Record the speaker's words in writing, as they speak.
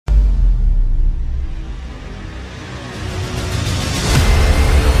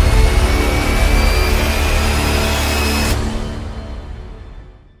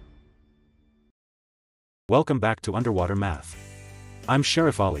Welcome back to Underwater Math. I'm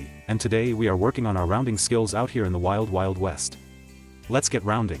Sheriff Ali, and today we are working on our rounding skills out here in the wild west. Let's get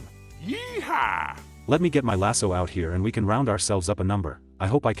rounding. Yeehaw! Let me get my lasso out here and we can round ourselves up a number. I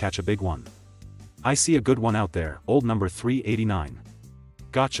hope I catch a big one. I see a good one out there, old number 389.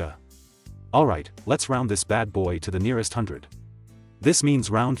 Gotcha. Alright, let's round this bad boy to the nearest hundred. This means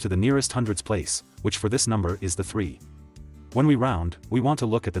round to the nearest hundreds place, which for this number is the 3. When we round, we want to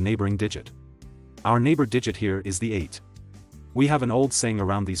look at the neighboring digit. Our neighbor digit here is the 8. We have an old saying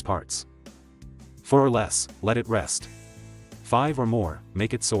around these parts. 4 or less, let it rest. 5 or more,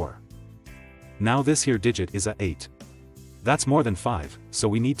 make it soar. Now this here digit is a 8. That's more than 5, so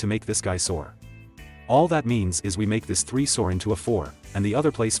we need to make this guy soar. All that means is we make this 3 soar into a 4, and the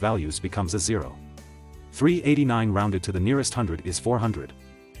other place values becomes a 0. 389 rounded to the nearest hundred is 400.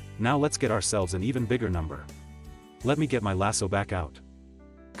 Now let's get ourselves an even bigger number. Let me get my lasso back out.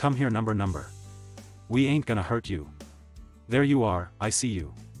 Come here number. We ain't gonna hurt you. There you are, I see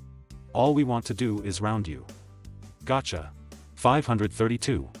you. All we want to do is round you. Gotcha.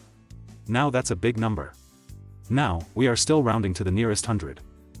 532. Now that's a big number. Now, we are still rounding to the nearest hundred.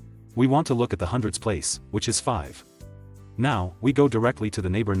 We want to look at the hundreds place, which is 5. Now, we go directly to the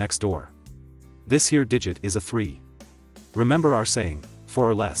neighbor next door. This here digit is a 3. Remember our saying, 4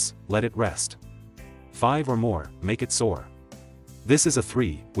 or less, let it rest. 5 or more, make it soar. This is a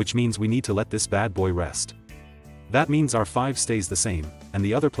 3, which means we need to let this bad boy rest. That means our 5 stays the same, and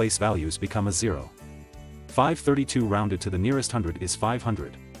the other place values become a 0. 532 rounded to the nearest hundred is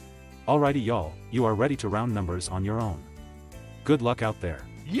 500. Alrighty y'all, you are ready to round numbers on your own. Good luck out there.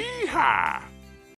 Yeehaw!